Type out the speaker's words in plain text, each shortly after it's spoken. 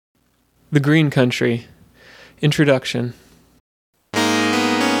The Green Country. Introduction.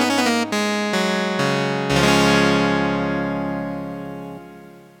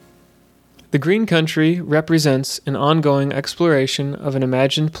 The Green Country represents an ongoing exploration of an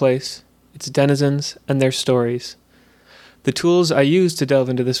imagined place, its denizens, and their stories. The tools I use to delve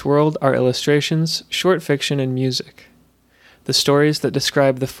into this world are illustrations, short fiction, and music. The stories that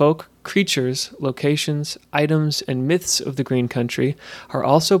describe the folk, creatures, locations, items, and myths of the Green Country are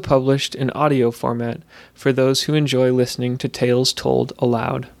also published in audio format for those who enjoy listening to tales told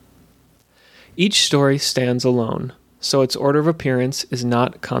aloud. Each story stands alone, so its order of appearance is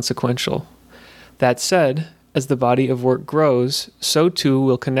not consequential. That said, as the body of work grows, so too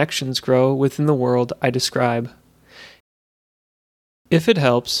will connections grow within the world I describe. If it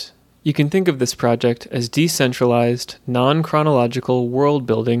helps, you can think of this project as decentralized, non-chronological world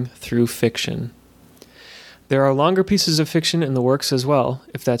building through fiction. There are longer pieces of fiction in the works as well,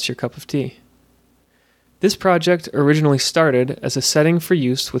 if that's your cup of tea. This project originally started as a setting for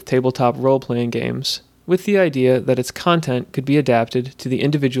use with tabletop role-playing games, with the idea that its content could be adapted to the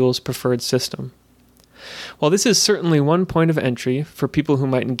individual's preferred system. While this is certainly one point of entry for people who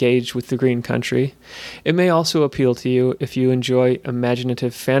might engage with the Green Country, it may also appeal to you if you enjoy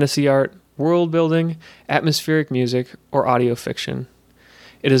imaginative fantasy art, world building, atmospheric music, or audio fiction.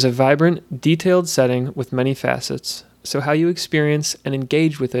 It is a vibrant, detailed setting with many facets, so how you experience and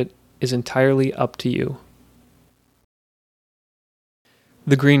engage with it is entirely up to you.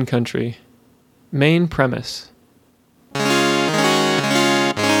 The Green Country. Main premise.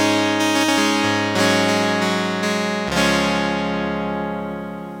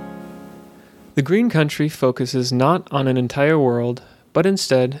 The Green Country focuses not on an entire world, but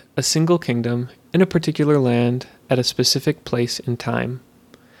instead a single kingdom in a particular land at a specific place in time.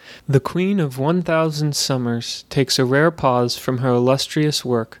 The Queen of 1,000 Summers takes a rare pause from her illustrious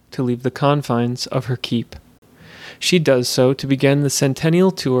work to leave the confines of her keep. She does so to begin the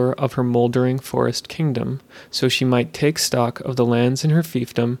centennial tour of her moldering forest kingdom, so she might take stock of the lands in her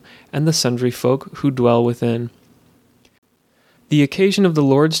fiefdom and the sundry folk who dwell within. The occasion of the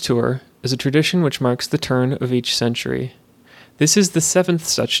Lord's tour is a tradition which marks the turn of each century. This is the 7th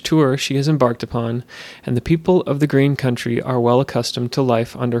such tour she has embarked upon, and the people of the Green Country are well accustomed to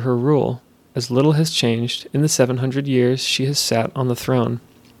life under her rule, as little has changed in the 700 years she has sat on the throne.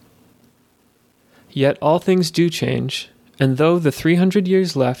 Yet all things do change, and though the 300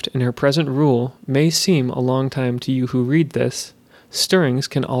 years left in her present rule may seem a long time to you who read this, stirrings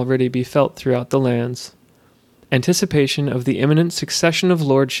can already be felt throughout the lands. Anticipation of the imminent succession of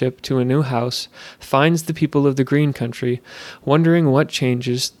lordship to a new house finds the people of the Green Country wondering what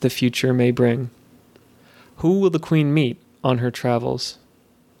changes the future may bring. Who will the Queen meet on her travels?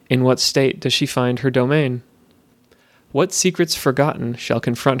 In what state does she find her domain? What secrets forgotten shall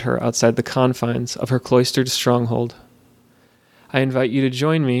confront her outside the confines of her cloistered stronghold? I invite you to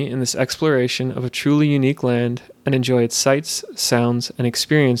join me in this exploration of a truly unique land and enjoy its sights, sounds, and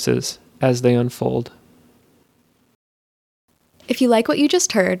experiences as they unfold. If you like what you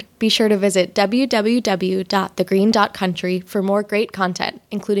just heard, be sure to visit www.thegreen.country for more great content,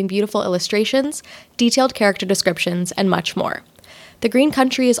 including beautiful illustrations, detailed character descriptions, and much more. The Green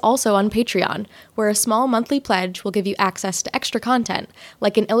Country is also on Patreon, where a small monthly pledge will give you access to extra content,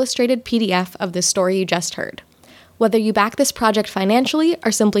 like an illustrated PDF of the story you just heard. Whether you back this project financially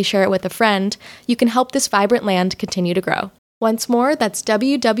or simply share it with a friend, you can help this vibrant land continue to grow. Once more, that's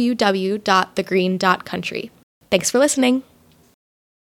www.thegreen.country. Thanks for listening.